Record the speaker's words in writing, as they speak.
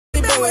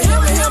with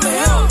him and him and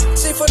him.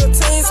 Shit for the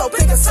team, so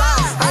pick a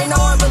side. Ain't no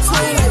in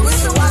between, they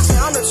wishing, watching.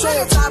 I'm the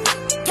trend top.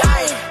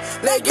 Gang,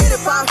 let's get it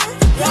poppin'.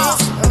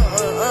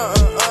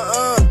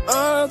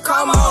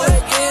 Come on,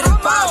 let's get it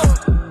poppin'.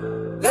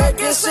 Let's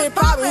get shit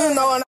poppin', you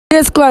know.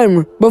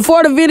 Disclaimer,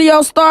 before the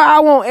video start, I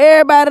want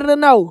everybody to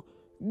know.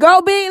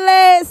 Go big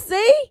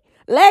Lexi,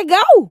 let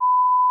go.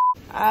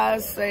 I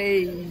say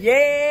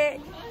yeah,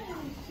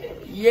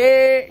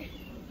 yeah,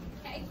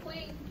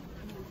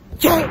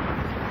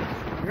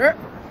 yeah.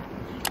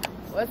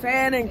 What's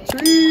happening,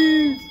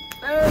 trees?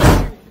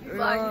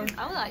 I'm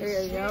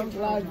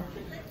vlogging.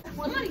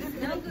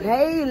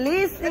 Hey,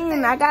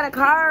 listen, I got a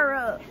car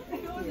up. I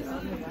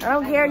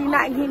don't care, you're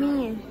not getting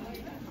in.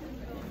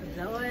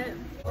 Know it.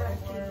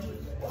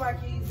 Where my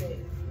keys at?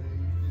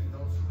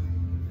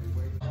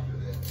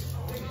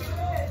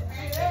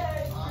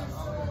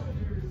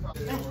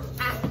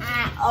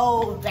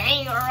 Oh,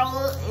 dang,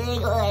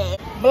 English.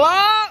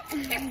 Block!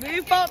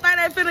 These folks think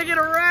they finna get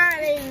a ride.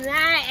 They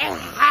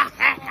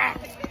not.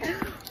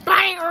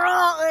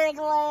 Bankroll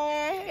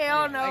English.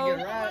 Hell no.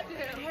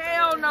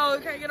 Hell no.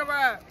 Can't get a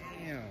ride.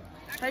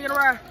 Can't get a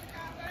ride.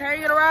 Can't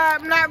get a ride.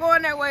 I'm not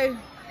going that way.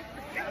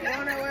 I'm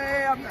going that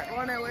way. I'm not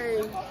going that way.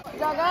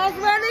 Y'all guys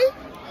ready?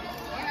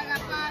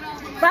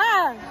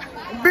 $5.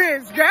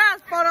 Bitch, gas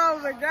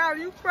 $4 a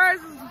gallon. You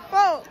crazy as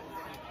fuck.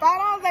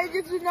 $5 ain't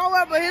get you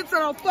nowhere but hit to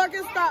the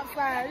fucking stop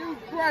sign. You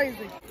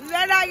crazy.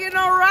 They not get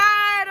no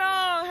ride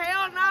on.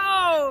 Hell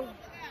no.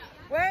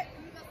 What?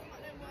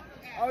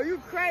 Oh, you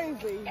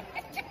crazy.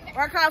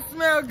 My car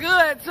smell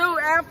good too.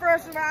 Air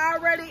freshener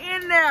already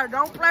in there.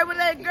 Don't play with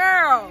that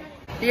girl.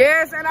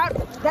 Yes, and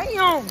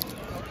damn.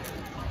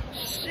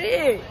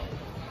 Shit.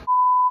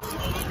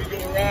 Let me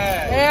get a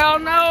ride. Hell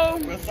no.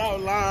 That's out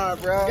line,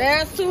 bro.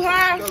 Gas too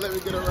high? Don't let me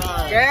get a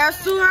ride.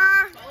 Gas too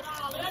high?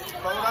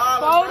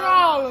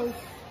 $4.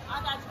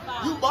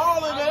 You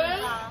ballin', man.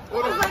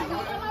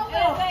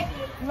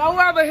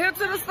 Nowhere but hit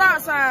to the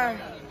stop sign.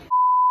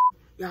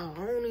 Y'all,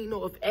 I don't even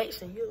know if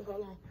action here.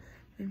 Hold on.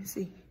 Let me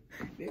see.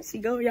 There she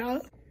go,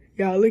 y'all.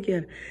 Y'all, look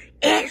at her.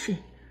 Action.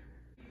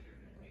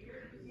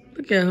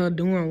 Look at her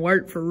doing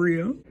work for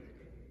real.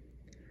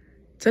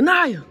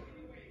 Tanaya.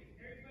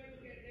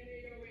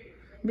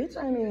 Bitch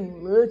ain't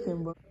even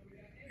looking, bro.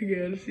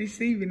 Girl, she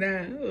see me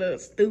now. Little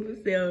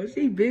stupid self.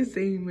 She been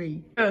seeing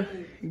me.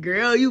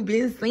 Girl, you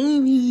been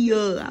seeing me.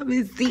 I've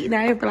been sitting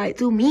out here for like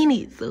 2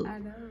 minutes. So. I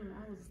know.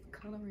 I was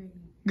coloring.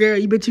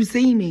 Girl, but you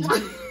see me. Yeah.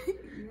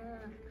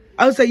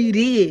 Oh, so you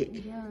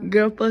did? Yeah.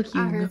 Girl, fuck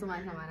you. I heard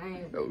somebody say my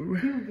name.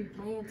 You be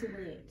playing too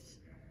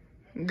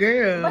much.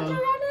 Girl. But you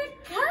got that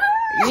car.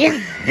 Yeah.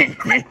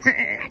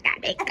 I got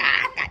that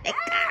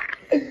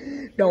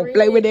car. Don't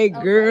play with that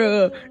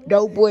girl.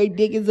 Dope boy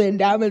dickens and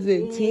diamonds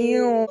and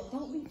Tim.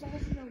 Don't be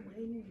flashing your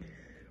money.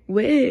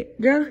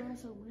 What? Girl?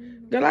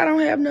 Girl, I don't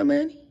have no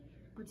money.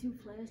 But you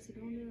flashed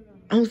it on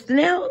there. On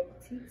Snap?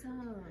 TikTok.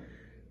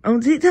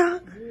 On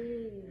TikTok? Yes.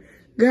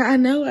 Girl, I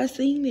know. I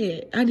seen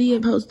it. I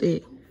didn't post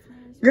it.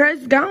 Girl,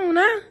 it's gone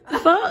now. The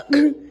fuck?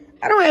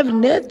 I don't have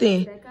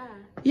nothing. That guy.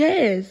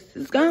 Yes,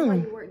 it's Why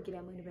gone. you work, get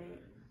that money back.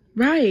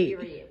 Right.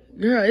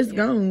 Girl, it's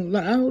gone.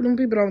 Like, I hope them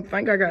people don't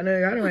think I got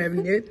nothing. I don't have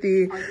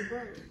nothing. Are you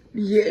broke?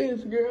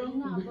 Yes, girl. I'm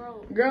not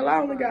broke. Girl, I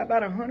only got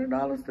about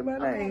 $100 to my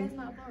Okay, name. that's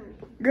not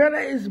broke. Girl,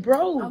 that is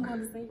broke. I'm going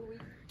to single week.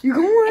 You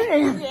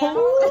going? Yeah.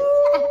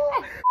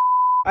 Ooh.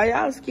 Are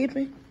y'all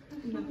skipping?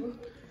 No.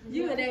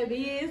 You in that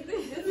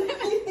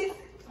business.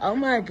 Oh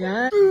my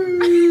God.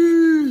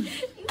 You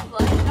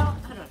vlogging? No,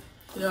 hold on.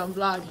 Yeah, I'm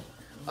vlogging.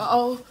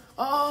 Uh-oh.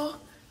 Uh-oh.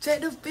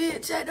 Check the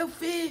fit. Check the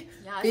fit.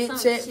 Y'all, Fit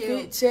something check. chill.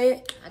 Fit check.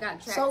 I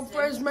got tracks. So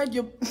first make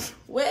your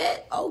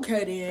wet.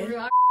 Okay then.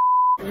 Real.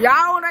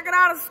 Y'all, when I get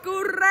out of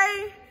school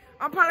today,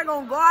 I'm probably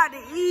gonna go out to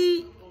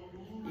eat.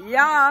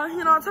 Y'all,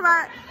 you know what I'm talking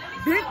about?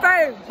 Big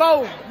face,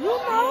 boom. You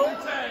know?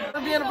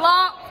 Gonna be in the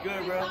vlog?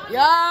 Good, bro.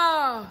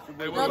 Yeah.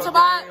 Hey, You know what I'm talking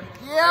about?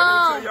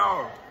 Yeah. Hey,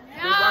 y'all.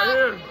 This right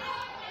here.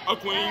 A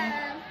queen.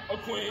 A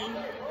queen.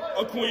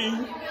 A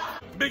queen.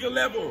 Bigger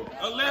level.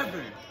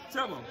 11.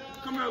 Tell them.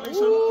 Come here, Alicia.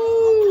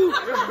 Ooh.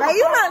 Like,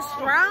 you look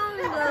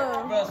stronger.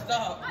 Bro,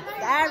 stop.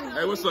 Daddy.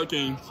 Hey, what's up,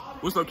 Kings?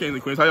 What's up, Kings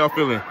and Queens? How y'all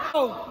feeling?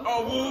 Oh.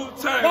 Oh,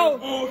 Wu-Tang. Go,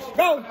 Wu-Tang.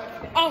 go.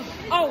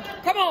 Oh,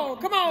 come on,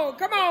 come on,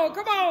 come on,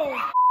 come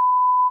on.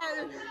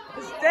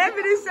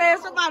 Stephanie said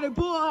somebody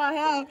pulled her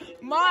hair.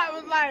 Mark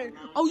was like,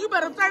 oh, you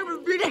better take this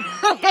video.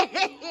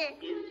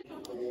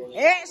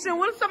 Action,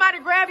 when somebody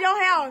grab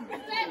your hair?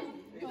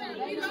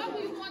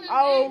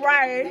 All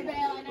right.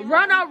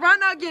 Run up,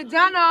 get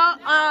down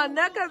up.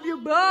 Neck of your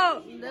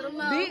butt.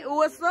 Beat,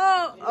 what's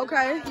up?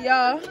 Okay,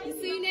 yeah. You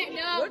seen that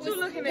dog? What you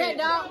looking That at?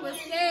 dog was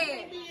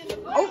scared.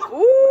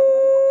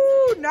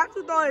 Oh, ooh, not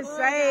to throw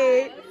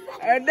shade.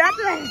 Not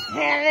to,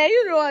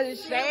 you doing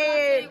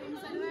shade.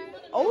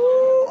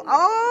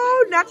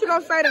 Oh, not you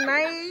gonna say the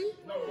name.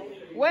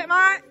 What,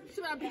 Mike?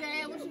 She wanna beat her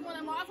ass when she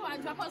wanna march, I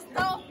drop her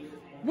stuff.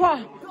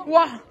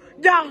 What?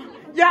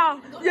 Yeah.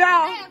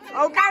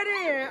 Okay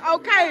then.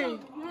 Okay.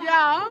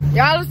 Yeah.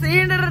 Y'all, it's the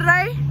end of the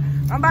day.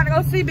 I'm about to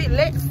go see Big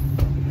Lex.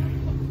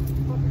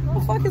 What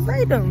the fuck is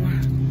they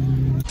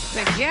doing?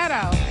 The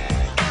ghetto.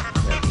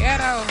 The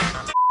ghetto.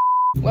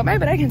 Well,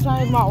 maybe they can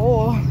change my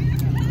oil.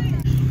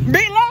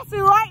 Big Lexi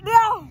right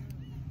there.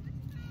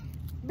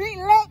 Big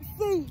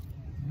Lexi.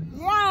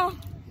 Yeah.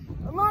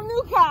 My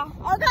new car.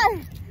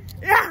 Okay.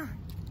 Yeah.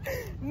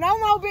 No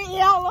more big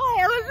yellow.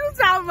 Hey, what you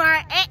talking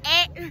about?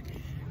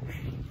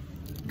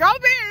 Go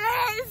Big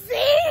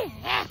Lexi.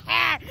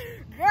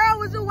 Girl,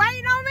 was you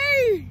waiting on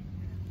me?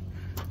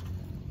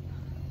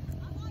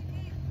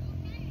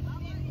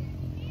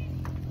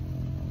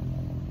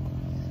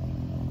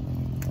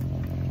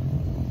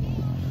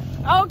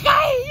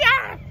 Okay,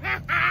 yeah.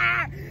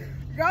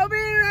 Go Big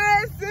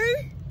Lexi.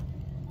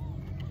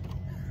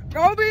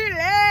 Go Big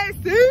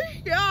Lexi,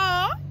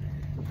 yeah.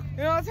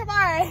 You know what I'm talking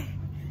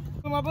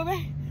about? My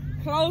baby,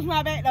 close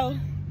my back though.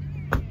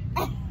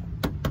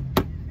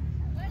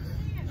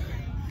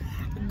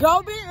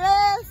 Go Big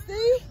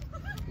Lexi.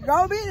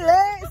 Go Big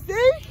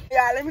Lexi.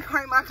 Yeah, let me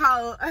crank my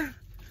car up.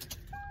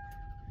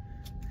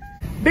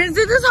 Bitch,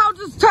 did this hoe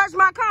just touch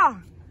my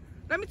car?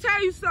 Let me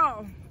tell you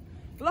something.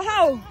 Little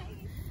hoe.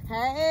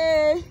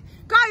 Hey.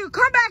 Call you,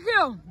 come back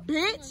here,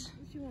 bitch.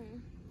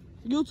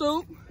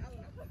 YouTube.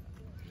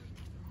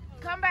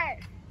 Come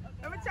back.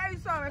 Let me tell you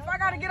something. If I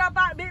gotta get up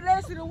out Big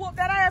Lexi to whoop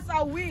that ass,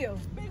 I will.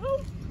 Big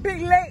who?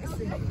 Big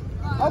Lexi.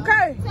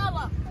 Okay? Tell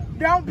her.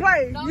 Don't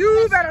play.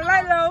 You better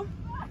lay low.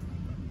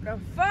 The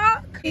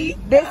fuck?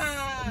 This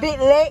Big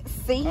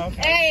Lexi.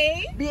 Okay.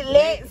 Hey. Big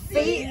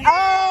Lexi.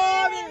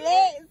 Oh, Big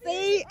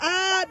Lexi.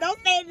 Don't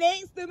stay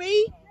next to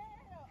me.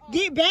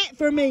 Get back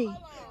for me.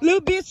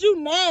 Little bitch, you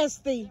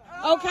nasty.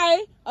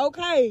 Okay?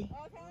 Okay.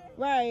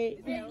 Right.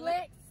 Big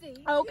Lexi.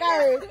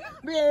 Okay.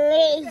 Big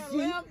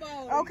Lexi.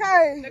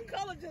 Okay. The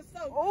color just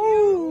so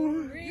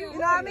Ooh. real. You know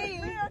what I mean?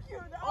 Ooh.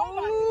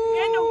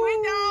 And the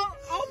window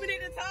open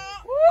at the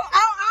top.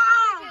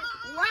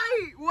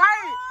 Wait.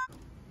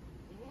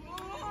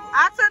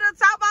 I took the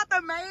top off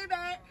the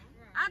Maybach.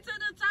 I took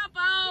the top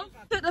off.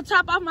 Took the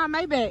top off my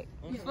Maybach.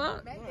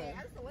 Fuck.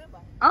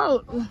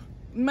 Oh,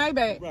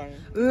 Maybach.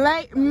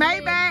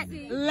 Maybach,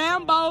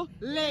 Lambo,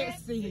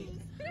 Lexi.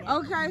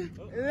 Okay,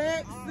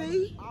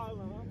 Lexi.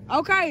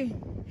 Okay.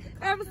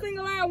 Every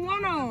single last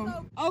one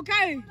on.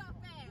 Okay.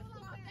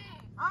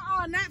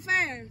 Not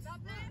fast.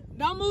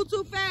 Don't move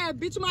too fast,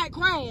 bitch. You might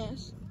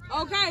crash.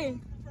 Okay.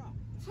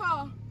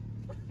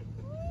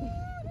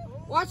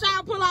 Watch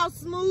out, pull out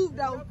smooth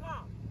though.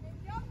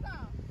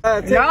 No,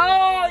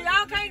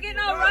 y'all can't get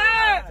no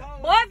ride.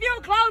 Boy, if you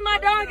don't close my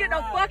door and get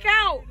the fuck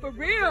out, for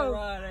real.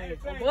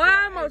 Boy,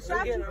 I'm gonna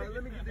shot you.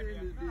 Let me get this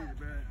bitch, man.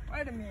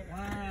 Wait a minute.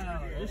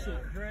 Wow, this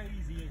shit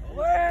crazy.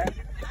 What?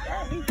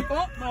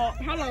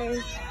 Hello.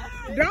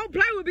 Don't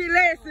play with Big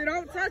Lexi.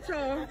 Don't touch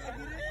her.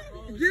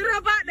 Get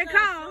up out the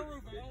car.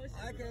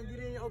 I can't get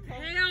in, okay?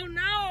 Hell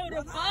no,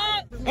 the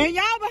fuck. And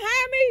y'all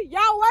behind me,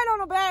 y'all wait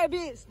on a bad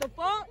bitch. The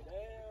fuck?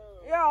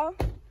 Yeah.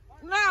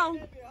 Now.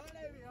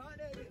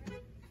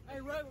 Hey,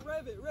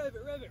 rev it.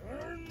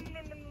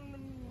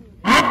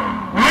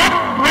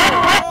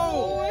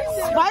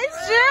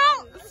 Spaceship.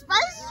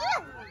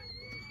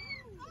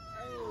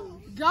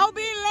 Go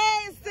Big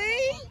Lexi.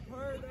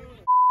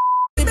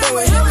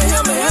 With him.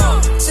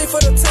 She for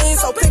the team,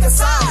 so pick a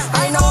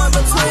side. Ain't no in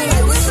between,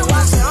 like we should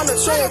watch it on the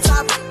trend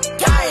top.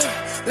 Gang,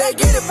 let's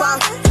get it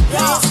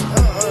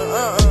poppin'.